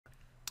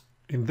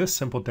In this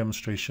simple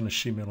demonstration of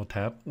sheet metal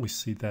tab, we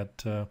see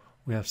that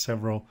we have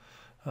several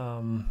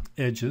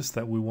edges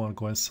that we want to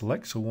go ahead and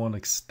select. So we want to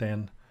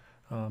extend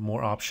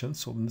more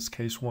options. So in this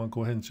case, we want to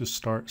go ahead and just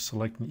start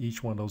selecting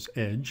each one of those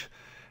edge.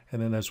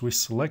 And then as we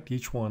select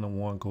each one, I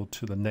want to go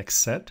to the next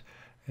set.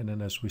 And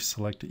then as we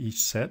select each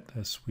set,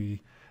 as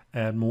we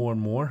add more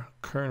and more,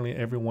 currently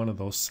every one of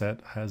those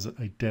set has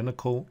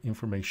identical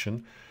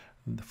information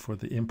for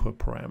the input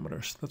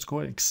parameters. Let's go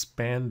ahead and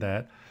expand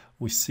that.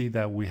 We see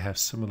that we have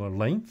similar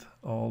length,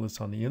 all is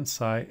on the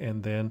inside,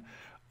 and then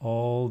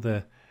all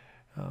the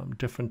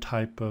different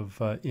type of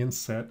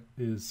inset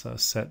is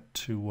set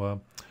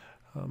to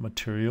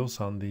materials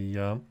on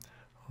the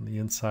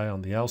inside,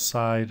 on the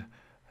outside,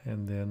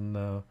 and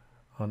then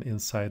on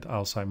inside,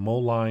 outside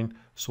mold line.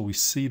 So we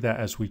see that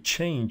as we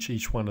change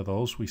each one of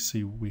those, we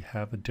see we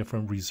have a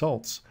different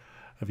results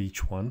of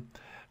each one.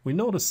 We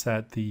notice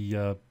that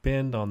the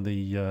bend on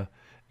the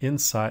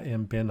inside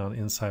and bend on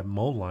inside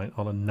mold line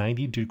on a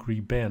 90-degree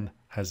bend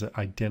has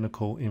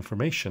identical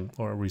information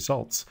or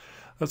results.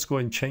 Let's go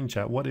ahead and change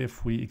that. What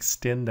if we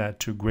extend that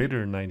to greater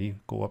than 90,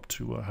 go up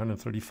to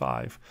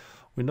 135?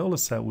 We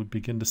notice that we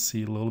begin to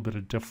see a little bit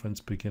of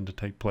difference begin to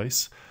take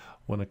place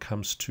when it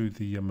comes to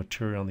the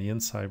material on the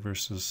inside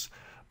versus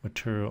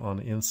material on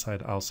the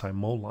inside outside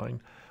mold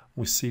line.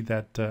 We see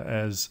that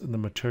as the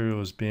material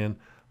is being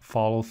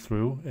followed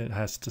through, it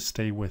has to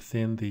stay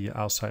within the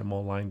outside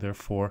mold line.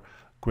 Therefore,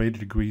 greater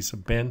degrees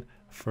of bend,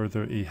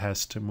 further it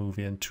has to move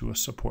in to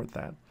support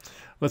that.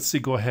 Let's see,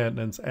 go ahead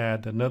and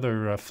add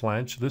another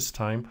flange. This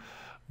time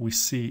we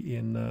see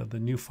in the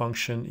new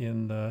function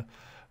in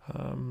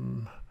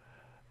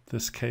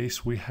this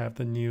case, we have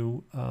the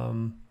new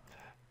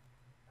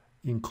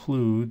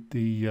include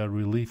the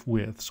relief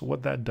width. So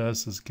what that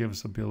does is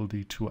gives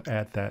ability to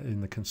add that in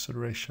the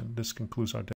consideration. This concludes our